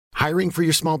Hiring for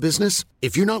your small business?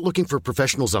 If you're not looking for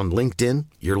professionals on LinkedIn,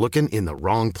 you're looking in the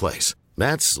wrong place.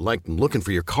 That's like looking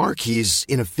for your car keys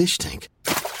in a fish tank.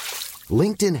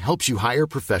 LinkedIn helps you hire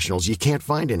professionals you can't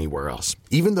find anywhere else,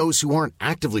 even those who aren't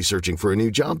actively searching for a new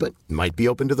job but might be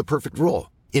open to the perfect role.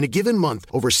 In a given month,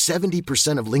 over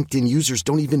 70% of LinkedIn users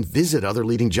don't even visit other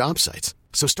leading job sites.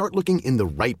 So start looking in the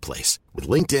right place. With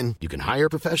LinkedIn, you can hire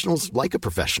professionals like a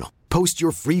professional. Post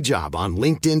your free job on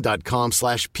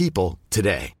linkedin.com/people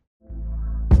today.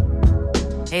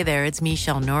 Hey there, it's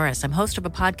Michelle Norris. I'm host of a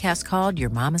podcast called Your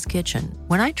Mama's Kitchen.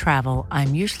 When I travel,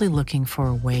 I'm usually looking for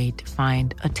a way to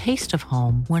find a taste of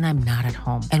home when I'm not at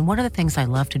home. And one of the things I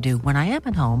love to do when I am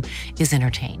at home is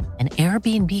entertain. And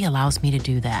Airbnb allows me to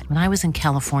do that. When I was in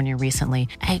California recently,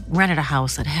 I rented a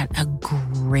house that had a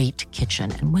great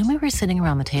kitchen. And when we were sitting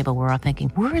around the table, we're all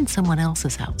thinking, we're in someone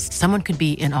else's house. Someone could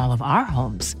be in all of our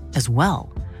homes as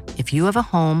well. If you have a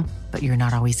home, but you're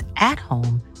not always at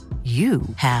home, you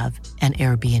have an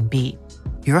Airbnb.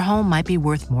 Your home might be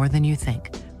worth more than you think.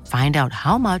 Find out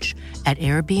how much at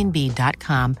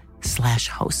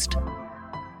airbnb.com/host.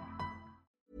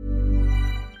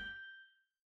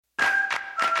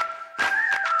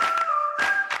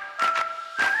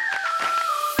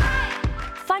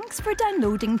 Thanks for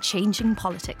downloading Changing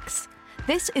Politics.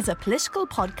 This is a political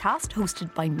podcast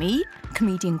hosted by me,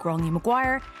 comedian Gráinne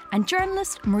Maguire, and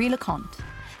journalist Marie Leconte,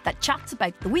 that chats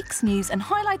about the week's news and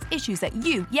highlights issues that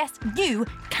you, yes, you,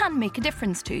 can make a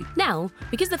difference to. Now,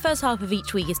 because the first half of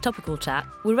each week is topical chat,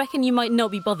 we reckon you might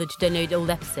not be bothered to download old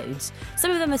episodes.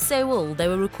 Some of them are so old they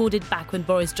were recorded back when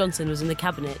Boris Johnson was in the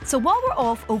cabinet. So while we're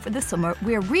off over the summer,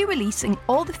 we're re-releasing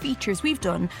all the features we've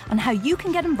done on how you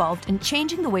can get involved in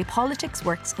changing the way politics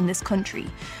works in this country,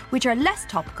 which are less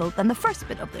topical than the first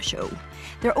bit of the show.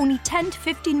 They're only 10 to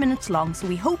 15 minutes long, so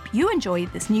we hope you enjoy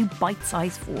this new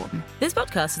bite-sized form. This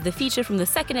podcast is the feature from the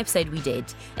second episode we did,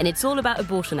 and it's all about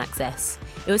abortion access.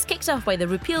 It was kicked off by the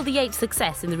Repeal the 8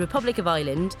 success in the Republic of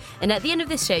Ireland, and at the end of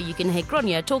this show you can hear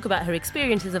Gráinne talk about her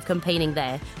experiences of campaigning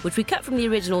there, which we cut from the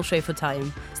original show for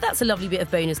time. So that's a lovely bit of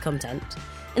bonus content.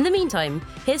 In the meantime,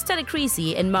 here's Stella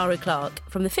Creasy and Mara Clark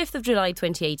from the 5th of July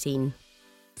 2018.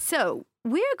 So,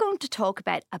 we're going to talk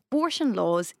about abortion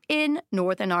laws in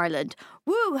Northern Ireland.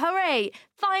 Woo, hooray!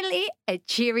 Finally, a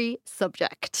cheery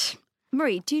subject.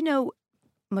 Marie, do you know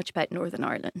much about Northern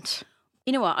Ireland?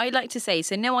 You know what, I'd like to say,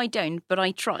 so no I don't, but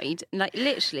I tried. Like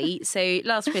literally, so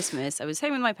last Christmas I was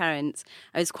home with my parents,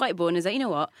 I was quite bored and I was like, you know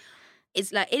what,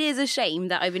 it's like, it is a shame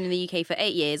that I've been in the UK for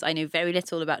 8 years, I know very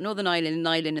little about Northern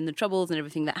Ireland and the troubles and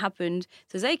everything that happened,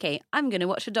 so I was okay, I'm going to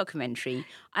watch a documentary.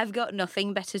 I've got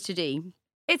nothing better to do.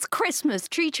 It's Christmas,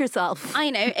 treat yourself.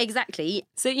 I know, exactly.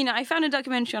 So, I found a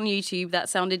documentary on YouTube that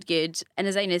sounded good. And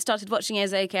as I started watching it, I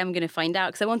was like, okay, I'm going to find out.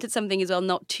 Because I wanted something as well,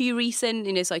 not too recent,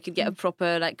 so I could get a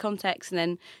proper context. And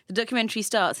then the documentary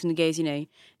starts and it goes, and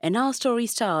our story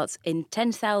starts in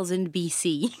 10,000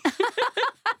 BC.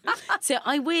 So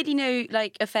I weirdly know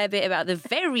a fair bit about the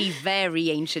very, very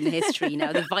ancient history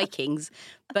now, the Vikings.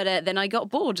 But then I got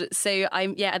bored. So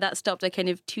that stopped at kind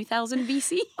of 2000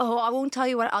 BC. Oh, I won't tell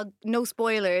you what, no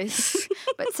spoilers.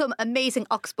 But some amazing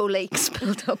oxbow lakes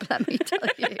built up, let me tell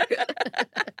you.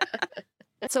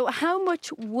 So how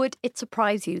much would it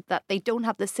surprise you that they don't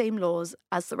have the same laws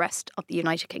as the rest of the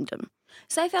United Kingdom?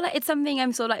 So I feel like it's something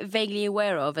I'm sort of vaguely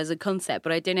aware of as a concept,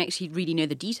 but I don't actually really know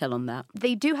the detail on that.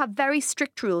 They do have very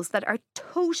strict rules that are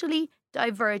totally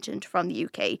divergent from the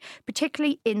UK,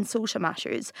 particularly in social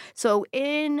matters. So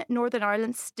in Northern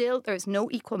Ireland, still there's no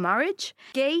equal marriage.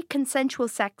 Gay consensual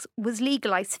sex was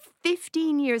legalised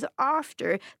 15 years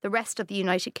after the rest of the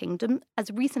United Kingdom,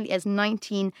 as recently as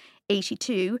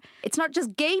 1982. It's not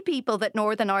just gay people that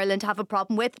Northern Ireland have a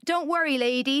problem with. Don't worry,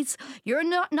 ladies. You're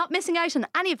not missing out on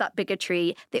any of that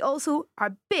bigotry. They also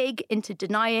are big into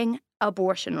denying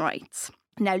abortion rights.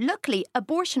 Now, luckily,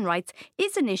 abortion rights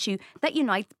is an issue that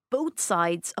unites both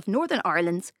sides of Northern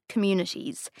Ireland's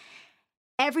communities.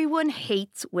 Everyone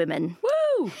hates women.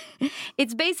 Woo!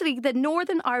 It's basically the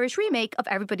Northern Irish remake of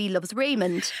Everybody Loves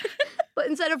Raymond. But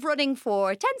instead of running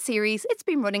for 10 series, it's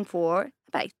been running for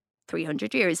about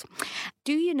 300 years.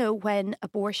 Do you know when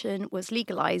abortion was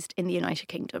legalised in the United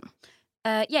Kingdom?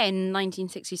 In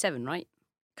 1967, right?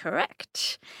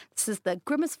 Correct. This is the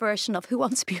grimmest version of Who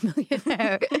Wants to Be a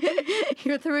Millionaire.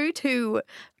 You're through to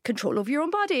control of your own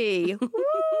body.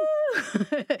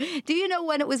 Do you know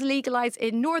when it was legalised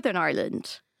in Northern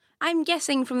Ireland? I'm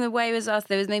guessing from the way it was asked,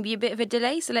 there was maybe a bit of a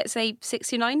delay, so let's say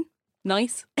 69.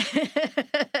 Nice.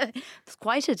 It's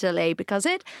quite a delay because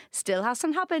it still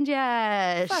hasn't happened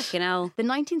yet. Fucking hell. The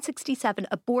 1967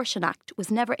 Abortion Act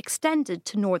was never extended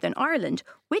to Northern Ireland,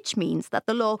 which means that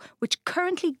the law which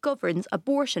currently governs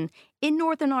abortion in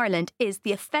Northern Ireland is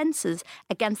the Offences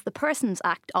Against the Persons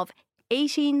Act of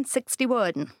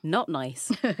 1861. Not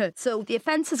nice. So the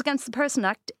Offences Against the Person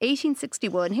Act,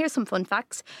 1861, here's some fun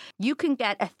facts. You can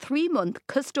get a 3-month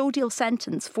custodial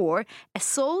sentence for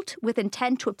assault with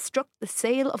intent to obstruct the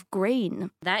sale of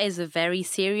grain. That is a very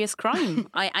serious crime.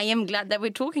 I am glad that we're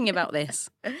talking about this.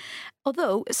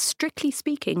 Although, strictly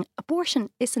speaking,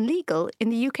 abortion isn't legal in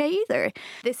the UK either.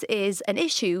 This is an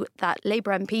issue that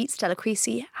Labour MP Stella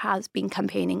Creasy has been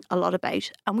campaigning a lot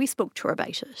about, and we spoke to her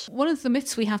about it. One of the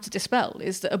myths we have to dispel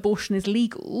is that abortion is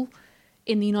legal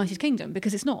in the United Kingdom,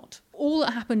 because it's not. All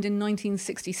that happened in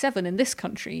 1967 in this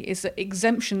country is that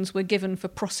exemptions were given for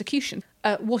prosecution.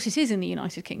 What it is in the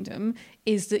United Kingdom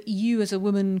is that you as a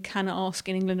woman can ask,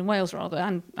 in England and Wales rather,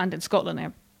 and in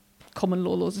Scotland, common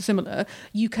law laws are similar,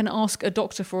 you can ask a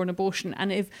doctor for an abortion, and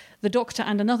if the doctor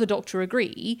and another doctor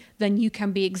agree, then you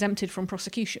can be exempted from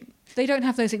prosecution. They don't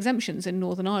have those exemptions in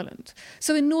Northern Ireland.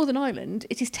 So in Northern Ireland,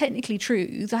 it is technically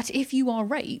true that if you are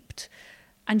raped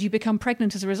and you become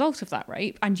pregnant as a result of that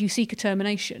rape and you seek a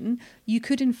termination, you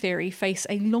could in theory face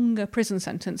a longer prison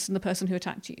sentence than the person who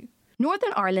attacked you.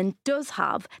 Northern Ireland does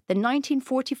have the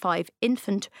 1945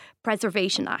 Infant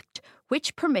Preservation Act,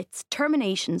 which permits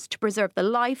terminations to preserve the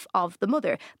life of the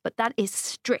mother, but that is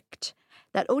strict.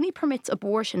 That only permits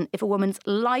abortion if a woman's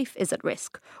life is at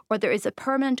risk, or there is a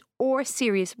permanent or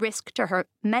serious risk to her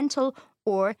mental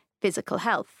or physical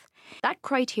health. That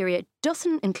criteria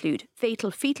doesn't include fatal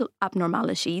fetal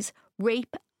abnormalities,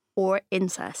 rape, or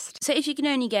incest. So if you can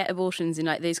only get abortions in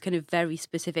like those kind of very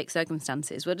specific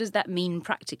circumstances, what does that mean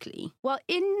practically? Well,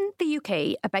 in the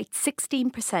UK, about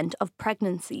 16% of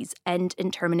pregnancies end in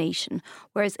termination,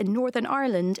 whereas in Northern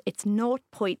Ireland, it's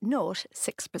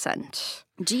 0.06%.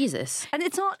 Jesus. And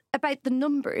it's not about the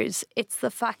numbers, it's the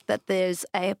fact that there's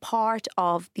a part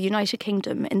of the United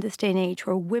Kingdom in this day and age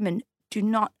where women do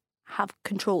not have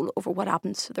control over what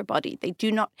happens to their body. They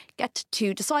do not get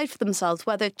to decide for themselves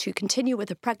whether to continue with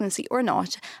a pregnancy or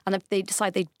not. And if they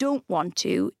decide they don't want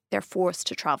to, they're forced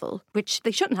to travel, which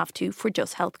they shouldn't have to for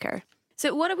just healthcare.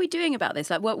 So what are we doing about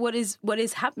this? Like, what is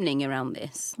happening around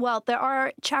this? Well, there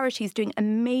are charities doing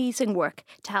amazing work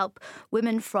to help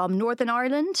women from Northern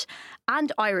Ireland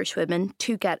and Irish women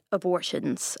to get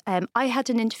abortions. I had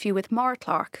an interview with Mara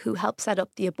Clark, who helped set up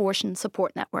the Abortion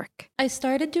Support Network. I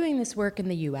started doing this work in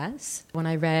the US when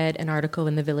I read an article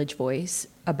in the Village Voice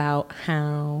about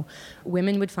how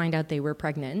women would find out they were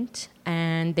pregnant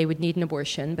and they would need an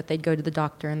abortion, but they'd go to the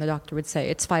doctor and the doctor would say,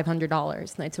 it's $500. And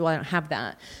they'd say, well, I don't have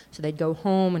that. So they'd go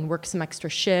home and work some extra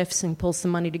shifts and pull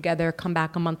some money together, come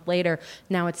back a month later.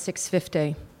 Now it's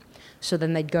 $650. So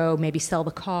then they'd go maybe sell the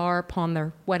car, pawn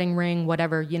their wedding ring,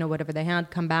 whatever they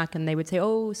had, come back and they would say,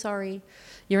 oh, sorry,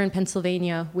 you're in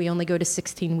Pennsylvania. We only go to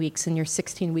 16 weeks and you're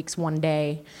 16 weeks one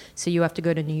day. So you have to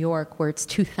go to New York where it's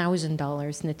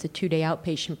 $2,000 and it's a 2-day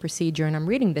outpatient procedure. And I'm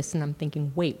reading this and I'm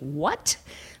thinking, wait, what?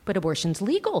 But abortion's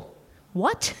legal.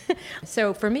 What?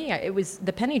 So for me, it was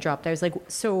the penny dropped. I was like,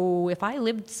 so if I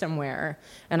lived somewhere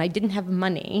and I didn't have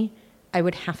money, I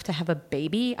would have to have a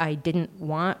baby I didn't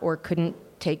want or couldn't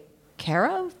take care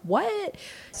of? What?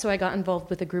 So I got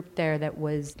involved with a group there that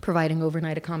was providing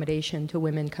overnight accommodation to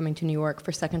women coming to New York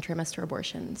for second trimester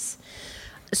abortions.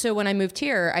 So when I moved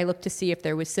here, I looked to see if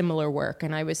there was similar work,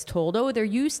 and I was told, oh, there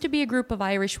used to be a group of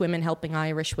Irish women helping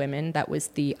Irish women. That was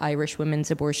the Irish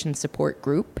Women's Abortion Support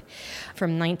Group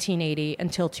from 1980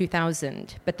 until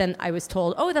 2000. But then I was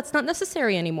told, oh, that's not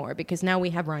necessary anymore because now we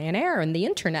have Ryanair and the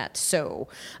internet,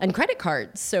 and credit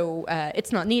cards, so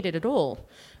it's not needed at all.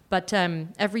 But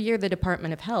every year the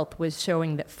Department of Health was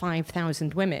showing that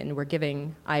 5,000 women were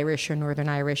giving Irish or Northern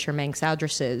Irish or Manx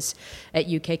addresses at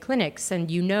UK clinics. And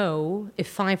if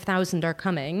 5,000 are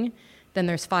coming, then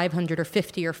there's 500 or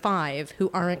 50 or 5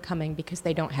 who aren't coming because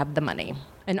they don't have the money.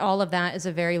 And all of that is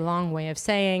a very long way of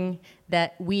saying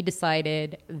that we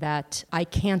decided that I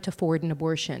can't afford an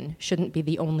abortion shouldn't be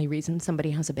the only reason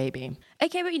somebody has a baby.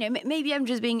 Okay, but, maybe I'm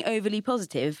just being overly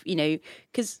positive,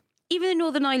 because even though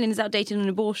Northern Ireland is outdated on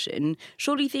abortion,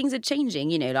 surely things are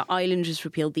changing. Like Ireland just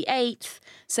repealed the 8th.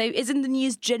 So isn't the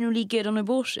news generally good on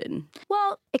abortion?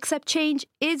 Well, except change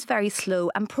is very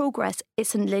slow and progress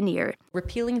isn't linear.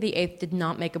 Repealing the 8th did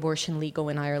not make abortion legal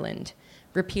in Ireland.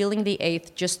 Repealing the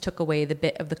 8th just took away the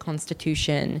bit of the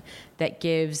Constitution that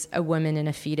gives a woman and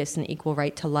a fetus an equal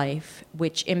right to life,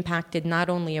 which impacted not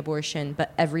only abortion,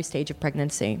 but every stage of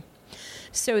pregnancy.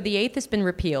 So the 8th has been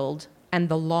repealed. And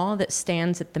the law that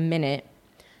stands at the minute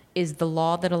is the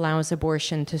law that allows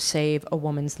abortion to save a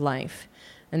woman's life.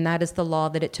 And that is the law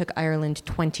that it took Ireland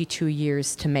 22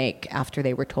 years to make after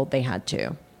they were told they had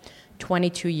to.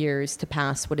 22 years to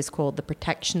pass what is called the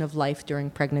Protection of Life During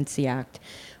Pregnancy Act,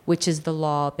 which is the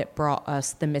law that brought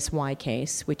us the Miss Y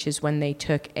case, which is when they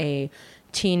took a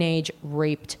teenage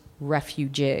raped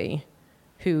refugee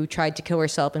who tried to kill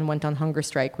herself and went on hunger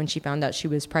strike when she found out she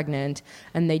was pregnant,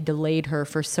 and they delayed her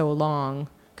for so long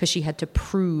because she had to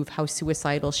prove how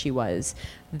suicidal she was,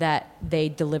 that they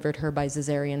delivered her by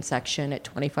cesarean section at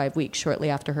 25 weeks,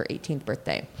 shortly after her 18th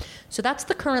birthday. So that's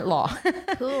the current law.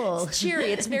 Cool. It's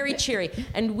cheery. It's very cheery.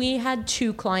 And we had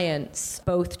 2 clients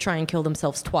both try and kill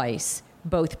themselves twice,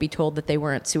 both be told that they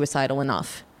weren't suicidal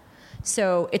enough.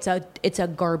 So it's a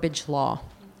garbage law.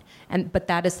 But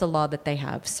that is the law that they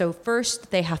have. So first,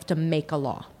 they have to make a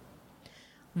law.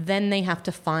 Then they have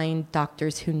to find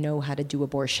doctors who know how to do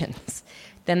abortions.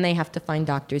 Then they have to find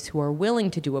doctors who are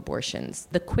willing to do abortions.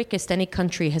 The quickest any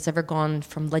country has ever gone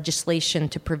from legislation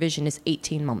to provision is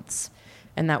 18 months,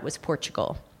 and that was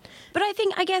Portugal. But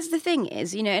I guess the thing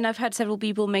is, and I've heard several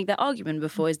people make that argument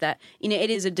before, is that,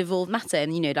 it is a devolved matter.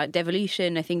 And, like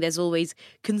devolution, I think there's always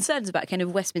concerns about kind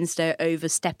of Westminster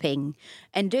overstepping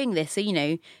and doing this.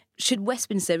 So, should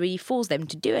Westminster really force them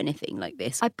to do anything like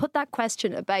this? I put that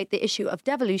question about the issue of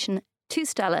devolution to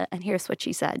Stella, and here's what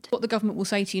she said. What the government will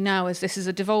say to you now is this is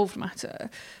a devolved matter.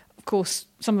 Of course,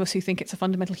 some of us who think it's a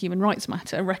fundamental human rights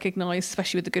matter recognise,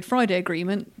 especially with the Good Friday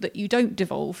Agreement, that you don't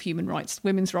devolve human rights.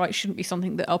 Women's rights shouldn't be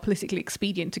something that are politically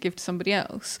expedient to give to somebody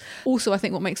else. Also, I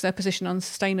think what makes their position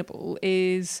unsustainable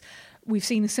is we've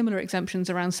seen similar exemptions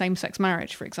around same-sex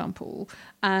marriage, for example.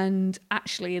 And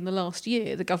actually, in the last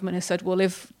year, the government has said, well,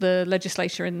 if the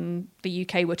legislature in the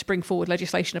UK were to bring forward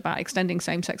legislation about extending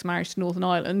same-sex marriage to Northern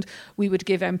Ireland, we would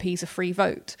give MPs a free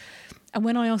vote. And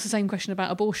when I asked the same question about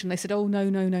abortion, they said, oh, no,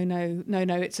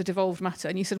 it's a devolved matter.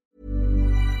 And you said,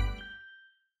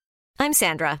 I'm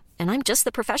Sandra, and I'm just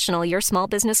the professional your small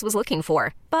business was looking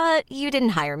for. But you didn't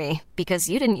hire me because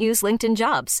you didn't use LinkedIn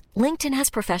Jobs. LinkedIn has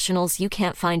professionals you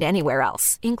can't find anywhere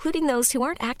else, including those who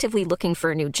aren't actively looking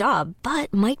for a new job,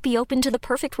 but might be open to the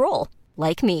perfect role,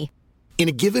 like me. In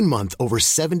a given month, over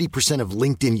 70% of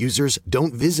LinkedIn users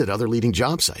don't visit other leading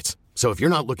job sites. So if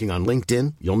you're not looking on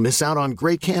LinkedIn, you'll miss out on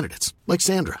great candidates like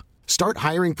Sandra. Start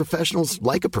hiring professionals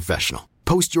like a professional.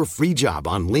 Post your free job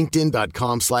on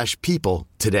linkedin.com/people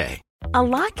today. A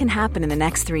lot can happen in the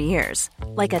next 3 years.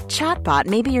 Like a chatbot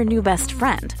may be your new best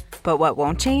friend. But what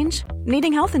won't change?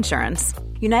 Needing health insurance.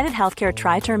 United Healthcare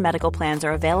Tri-Term Medical Plans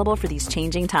are available for these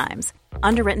changing times.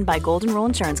 Underwritten by Golden Rule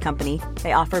Insurance Company,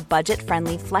 they offer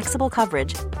budget-friendly, flexible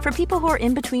coverage for people who are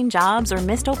in between jobs or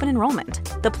missed open enrollment.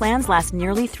 The plans last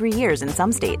nearly 3 years in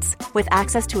some states, with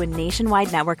access to a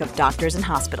nationwide network of doctors and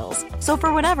hospitals. So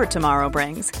for whatever tomorrow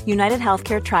brings, United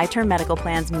Healthcare Tri-Term Medical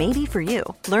Plans may be for you.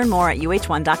 Learn more at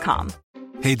uh1.com.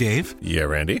 Hey, Dave. Yeah,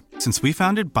 Randy. Since we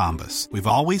founded Bombas, we've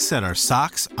always said our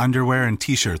socks, underwear, and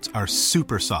T-shirts are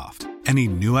super soft. Any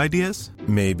new ideas?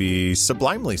 Maybe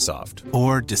sublimely soft.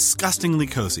 Or disgustingly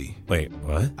cozy. Wait,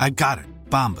 what? I got it.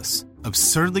 Bombas.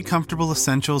 Absurdly comfortable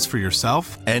essentials for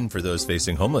yourself and for those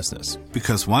facing homelessness.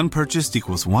 Because one purchased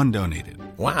equals one donated.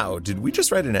 Wow, did we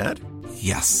just write an ad?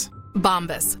 Yes.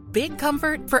 Bombas. Big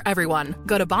comfort for everyone.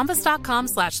 Go to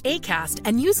bombas.com/ACAST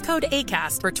and use code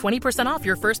ACAST for 20% off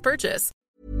your first purchase.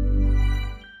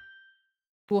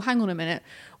 Well, hang on a minute.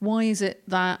 Why is it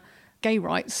that gay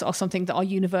rights are something that are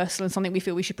universal and something we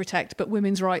feel we should protect, but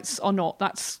women's rights are not?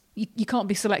 That's you can't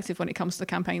be selective when it comes to the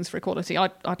campaigns for equality.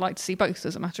 I'd like to see both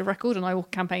as a matter of record, and I will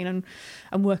campaign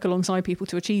and work alongside people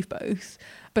to achieve both.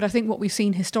 But I think what we've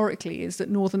seen historically is that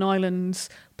Northern Ireland's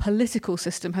political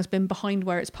system has been behind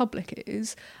where its public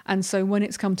is. And so when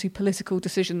it's come to political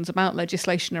decisions about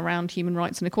legislation around human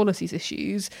rights and equalities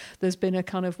issues, there's been a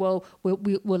kind of, well,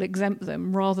 we'll exempt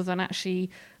them rather than actually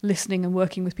listening and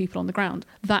working with people on the ground.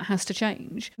 That has to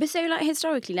change. But so,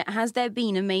 historically, has there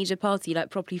been a major party,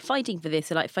 properly fighting for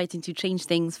this, or, fighting to change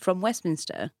things from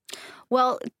Westminster?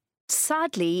 Well,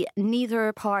 sadly,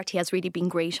 neither party has really been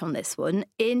great on this one.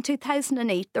 In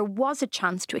 2008, there was a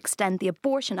chance to extend the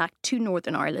Abortion Act to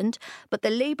Northern Ireland, but the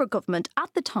Labour government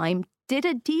at the time did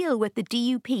a deal with the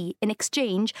DUP in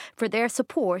exchange for their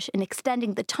support in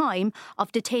extending the time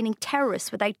of detaining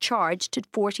terrorists without charge to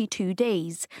 42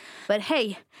 days. But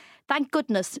hey, thank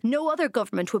goodness no other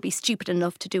government would be stupid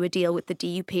enough to do a deal with the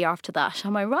DUP after that.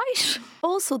 Am I right?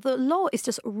 Also, the law is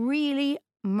just really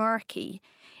murky.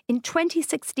 In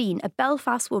 2016, a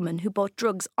Belfast woman who bought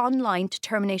drugs online to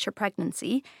terminate her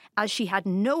pregnancy, as she had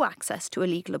no access to a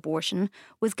legal abortion,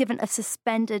 was given a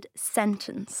suspended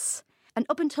sentence. And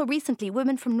up until recently,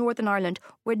 women from Northern Ireland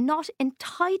were not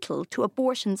entitled to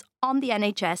abortions on the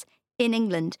NHS in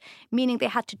England, meaning they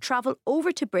had to travel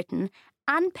over to Britain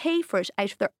and pay for it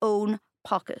out of their own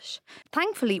pocket.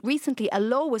 Thankfully, recently a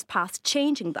law was passed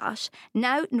changing that.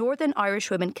 Now Northern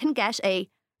Irish women can get a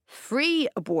free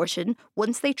abortion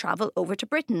once they travel over to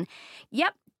Britain.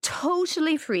 Yep,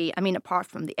 totally free. I mean, apart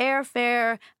from the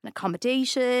airfare and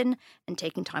accommodation and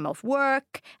taking time off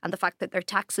work and the fact that their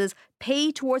taxes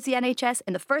pay towards the NHS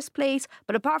in the first place.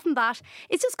 But apart from that,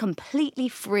 it's just completely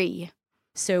free.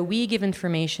 So we give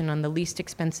information on the least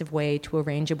expensive way to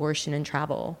arrange abortion and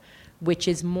travel, which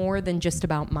is more than just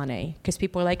about money. Because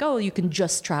people are like, oh, you can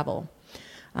just travel.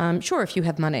 Sure, if you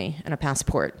have money and a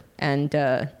passport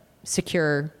and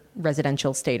secure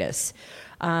residential status.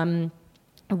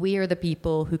 We are the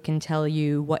people who can tell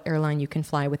you what airline you can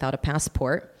fly without a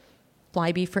passport.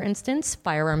 Flybe, for instance,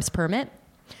 firearms permit.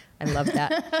 I love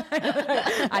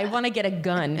that. I want to get a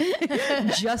gun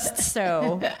just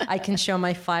so I can show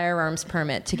my firearms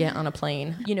permit to get on a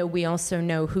plane. You know, we also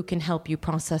know who can help you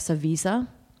process a visa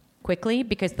quickly,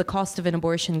 because the cost of an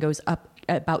abortion goes up,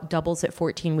 about doubles at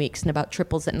 14 weeks and about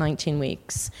triples at 19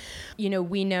 weeks. You know,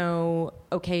 we know,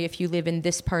 okay, if you live in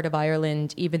this part of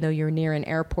Ireland, even though you're near an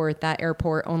airport, that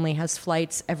airport only has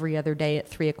flights every other day at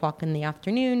 3:00 in the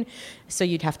afternoon. So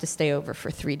you'd have to stay over for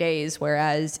 3 days.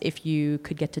 Whereas if you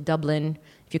could get to Dublin,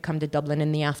 if you come to Dublin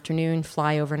in the afternoon,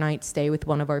 fly overnight, stay with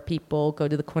one of our people, go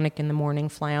to the clinic in the morning,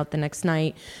 fly out the next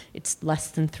night, it's less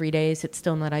than 3 days. It's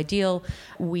still not ideal.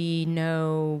 We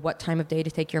know what time of day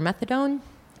to take your methadone.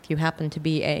 If you happen to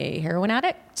be a heroin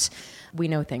addict, we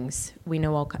know things. We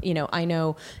know all, you know, I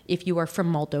know if you are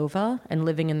from Moldova and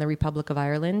living in the Republic of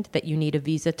Ireland, that you need a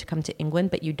visa to come to England,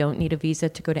 but you don't need a visa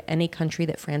to go to any country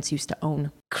that France used to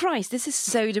own. Christ, this is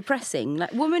so depressing.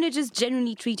 Like, women are just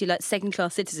generally treated like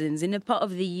second-class citizens in a part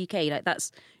of the UK. Like,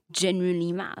 that's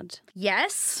genuinely mad.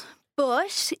 Yes,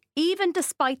 but even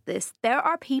despite this, there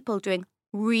are people doing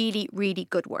really, really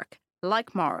good work,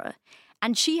 like Mara.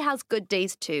 And she has good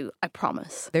days too, I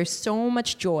promise. There's so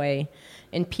much joy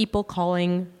in people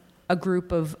calling a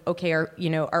group of, okay,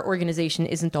 our organization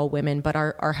isn't all women, but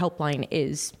our helpline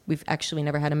is. We've actually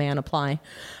never had a man apply.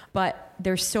 But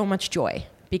there's so much joy,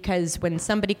 because when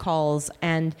somebody calls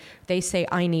and they say,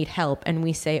 I need help, and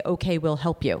we say, okay, we'll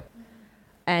help you.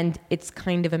 And it's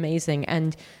kind of amazing.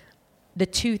 And the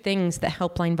two things that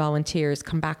helpline volunteers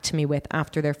come back to me with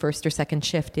after their first or second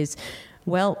shift is,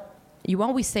 well, you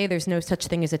always say there's no such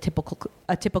thing as a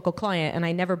typical client, and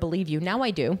I never believe you. Now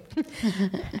I do.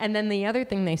 And then the other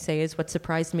thing they say is, what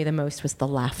surprised me the most was the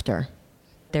laughter.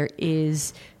 There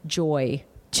is joy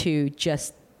to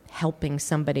just helping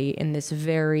somebody in this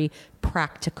very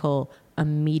practical,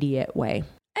 immediate way.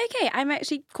 Okay, I'm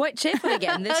actually quite cheerful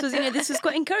again. This was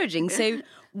quite encouraging. So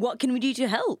what can we do to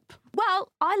help? Well,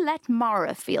 I'll let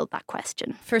Mara field that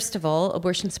question. First of all,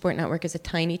 Abortion Support Network is a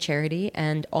tiny charity,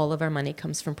 and all of our money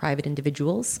comes from private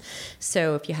individuals.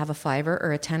 So if you have a $5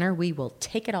 or a $10, we will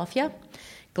take it off you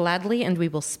gladly, and we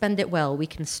will spend it well. We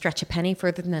can stretch a penny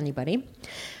further than anybody.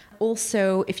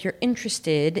 Also, if you're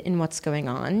interested in what's going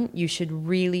on, you should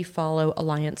really follow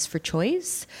Alliance for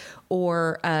Choice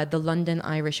or the London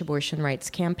Irish Abortion Rights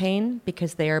Campaign,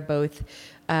 because they are both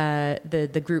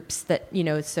the groups that,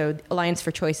 so Alliance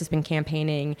for Choice has been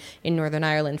campaigning in Northern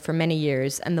Ireland for many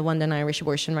years, and the London Irish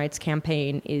Abortion Rights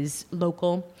Campaign is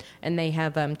local, and they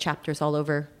have chapters all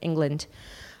over England.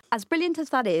 As brilliant as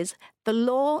that is, the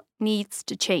law needs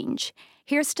to change.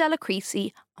 Here's Stella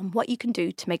Creasy on what you can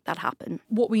do to make that happen.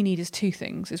 What we need is two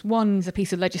things. One is a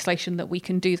piece of legislation that we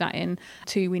can do that in.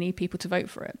 Two, we need people to vote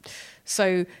for it.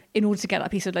 So in order to get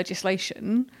that piece of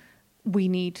legislation, we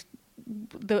need...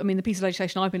 the piece of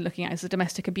legislation I've been looking at is the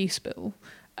domestic abuse bill.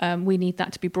 We need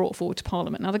that to be brought forward to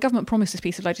Parliament. Now, the government promised this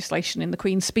piece of legislation in the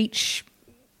Queen's speech.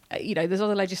 There's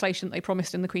other legislation that they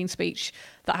promised in the Queen's speech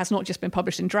that has not just been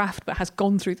published in draft, but has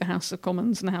gone through the House of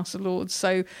Commons and the House of Lords.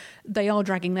 So they are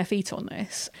dragging their feet on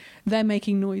this. They're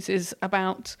making noises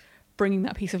about bringing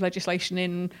that piece of legislation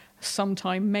in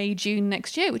sometime May, June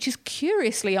next year, which is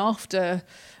curiously after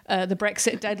the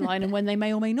Brexit deadline and when they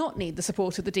may or may not need the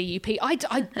support of the DUP. I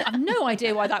have no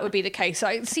idea why that would be the case.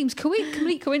 It seems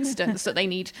complete coincidence that they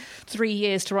need 3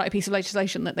 years to write a piece of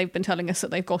legislation that they've been telling us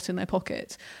that they've got in their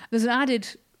pocket. There's an added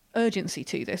urgency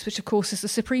to this, which of course is the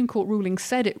Supreme Court ruling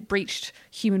said it breached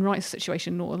human rights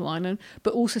situation in Northern Ireland,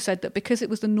 but also said that because it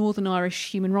was the Northern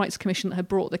Irish Human Rights Commission that had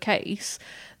brought the case,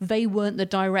 they weren't the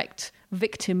direct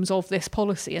victims of this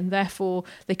policy, and therefore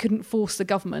they couldn't force the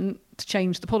government to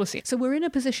change the policy. So we're in a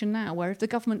position now where if the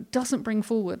government doesn't bring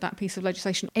forward that piece of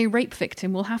legislation, a rape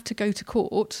victim will have to go to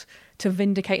court to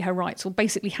vindicate her rights, or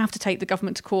basically have to take the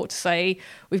government to court to say,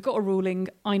 we've got a ruling,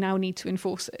 I now need to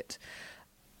enforce it.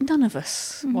 None of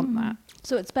us want that.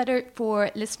 So it's better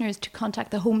for listeners to contact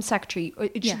the Home Secretary. Or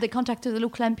should they contact the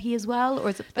local MP as well? Or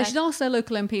is it they should ask their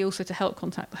local MP also to help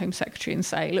contact the Home Secretary and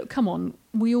say, look, come on,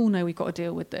 we all know we've got to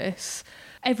deal with this.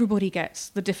 Everybody gets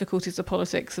the difficulties of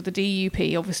politics, of the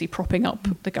DUP obviously propping up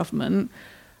the government.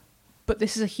 But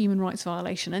this is a human rights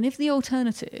violation. And if the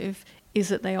alternative is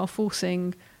that they are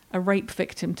forcing a rape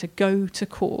victim to go to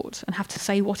court and have to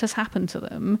say what has happened to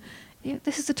them,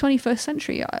 this is the 21st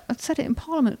century. I said it in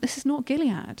Parliament. This is not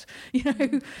Gilead.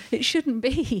 It shouldn't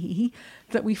be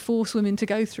that we force women to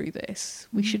go through this.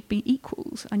 We should be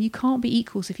equals. And you can't be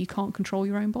equals if you can't control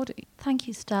your own body. Thank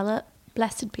you, Stella.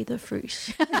 Blessed be the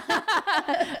fruit.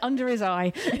 Under his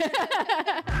eye.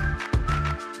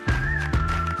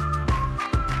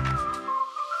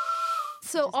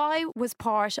 So I was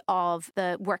part of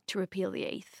the work to repeal the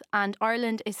Eighth, and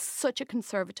Ireland is such a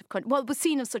conservative country. Well, it was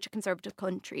seen as such a conservative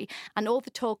country, and all the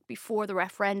talk before the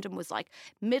referendum was like,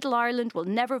 Middle Ireland will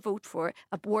never vote for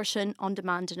abortion on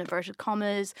demand in inverted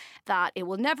commas, that it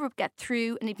will never get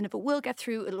through, and even if it will get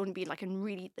through, it'll only be like in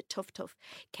really the tough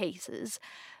cases.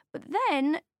 But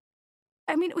then,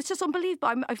 I mean, it was just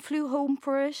unbelievable. I flew home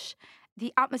for it.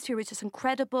 The atmosphere was just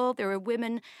incredible. There were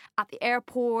women at the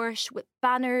airport with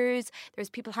banners. There was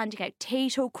people handing out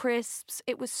Tayto crisps.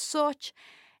 It was such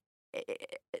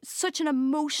an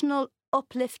emotional,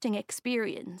 uplifting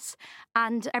experience.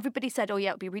 And everybody said, oh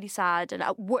yeah, it'll be really sad. And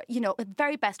at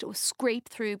very best it was scraped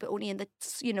through, but only in the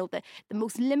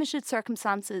most limited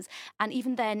circumstances. And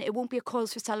even then, it won't be a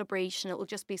cause for celebration. It will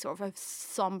just be sort of a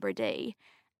sombre day.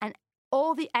 And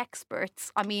all the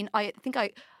experts, I mean, I think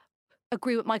I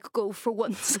agree with Michael Gove for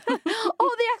once. All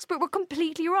the experts were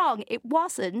completely wrong. It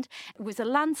wasn't. It was a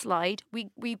landslide.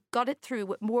 We got it through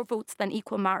with more votes than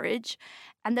equal marriage.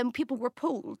 And then people were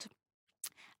polled.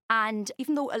 And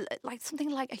even though something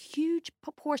like a huge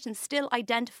proportion still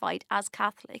identified as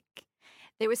Catholic,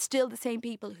 they were still the same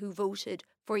people who voted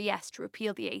for yes to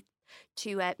repeal the Eighth,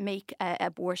 to make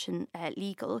abortion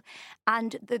legal.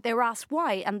 And they were asked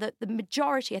why. And the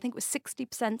majority, I think it was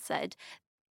 60%, said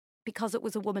because it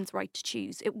was a woman's right to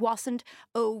choose. It wasn't,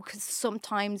 because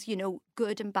sometimes,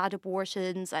 good and bad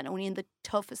abortions and only in the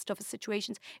toughest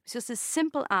situations. It was just as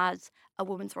simple as a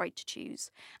woman's right to choose.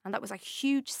 And that was a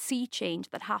huge sea change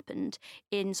that happened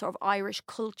in sort of Irish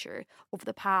culture over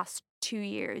the past 2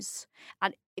 years.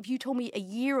 And if you told me a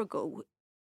year ago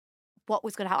what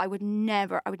was going to happen, I would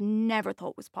never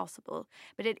thought was possible.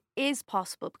 But it is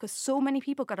possible because so many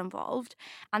people got involved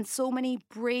and so many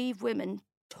brave women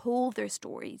told their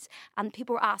stories, and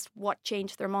people were asked what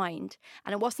changed their mind.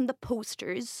 And it wasn't the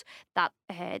posters that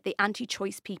the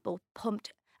anti-choice people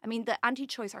pumped. I mean, the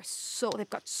anti-choice they've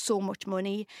got so much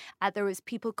money. There was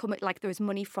people coming, there was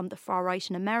money from the far right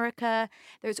in America.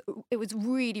 It was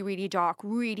really, really dark,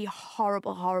 really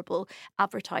horrible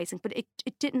advertising, but it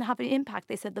didn't have an impact.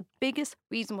 They said the biggest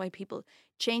reason why people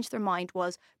changed their mind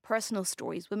was personal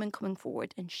stories, women coming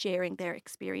forward and sharing their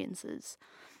experiences.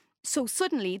 So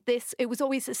suddenly it was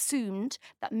always assumed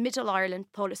that Middle Ireland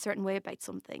thought a certain way about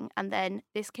something. And then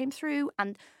this came through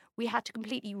and we had to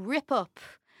completely rip up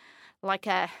like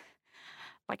a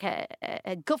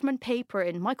government paper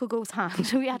in Michael Gove's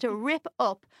hand. We had to rip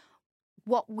up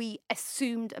what we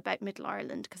assumed about Middle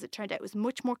Ireland, because it turned out it was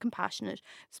much more compassionate,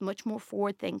 it was much more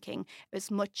forward-thinking, it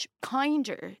was much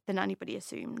kinder than anybody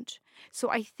assumed. So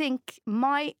I think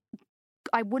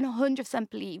I 100%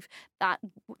 believe that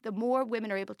the more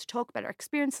women are able to talk about our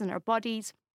experiences and our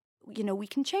bodies, we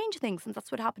can change things. And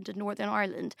that's what happened in Northern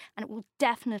Ireland. And it will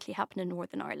definitely happen in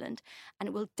Northern Ireland. And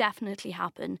it will definitely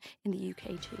happen in the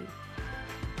UK too.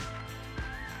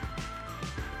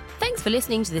 Thanks for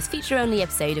listening to this feature-only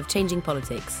episode of Changing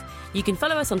Politics. You can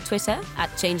follow us on Twitter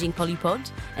 @ChangingPollyPod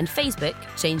and Facebook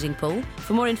Changing Poll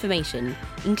for more information,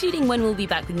 including when we'll be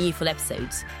back with new full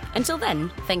episodes. Until then,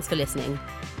 thanks for listening.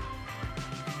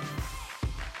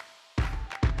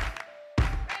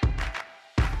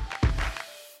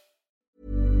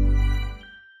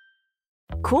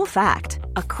 Cool fact,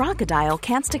 a crocodile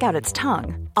can't stick out its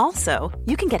tongue. Also,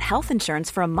 you can get health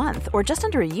insurance for a month or just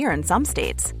under a year in some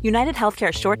states. United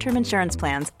Healthcare short-term insurance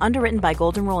plans, underwritten by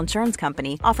Golden Rule Insurance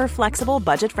Company, offer flexible,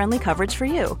 budget-friendly coverage for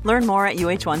you. Learn more at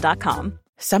UH1.com.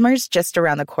 Summer's just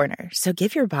around the corner, so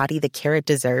give your body the care it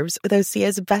deserves with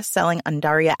Osea's best-selling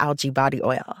Undaria Algae Body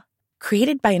Oil.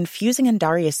 Created by infusing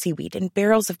Undaria seaweed in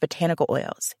barrels of botanical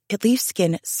oils, it leaves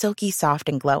skin silky, soft,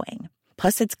 and glowing.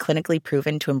 Plus, it's clinically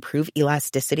proven to improve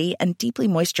elasticity and deeply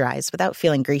moisturize without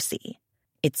feeling greasy.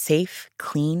 It's safe,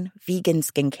 clean, vegan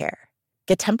skincare.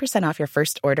 Get 10% off your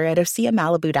first order at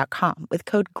OseaMalibu.com with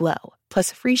code GLOW,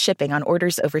 plus free shipping on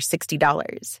orders over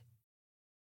 $60.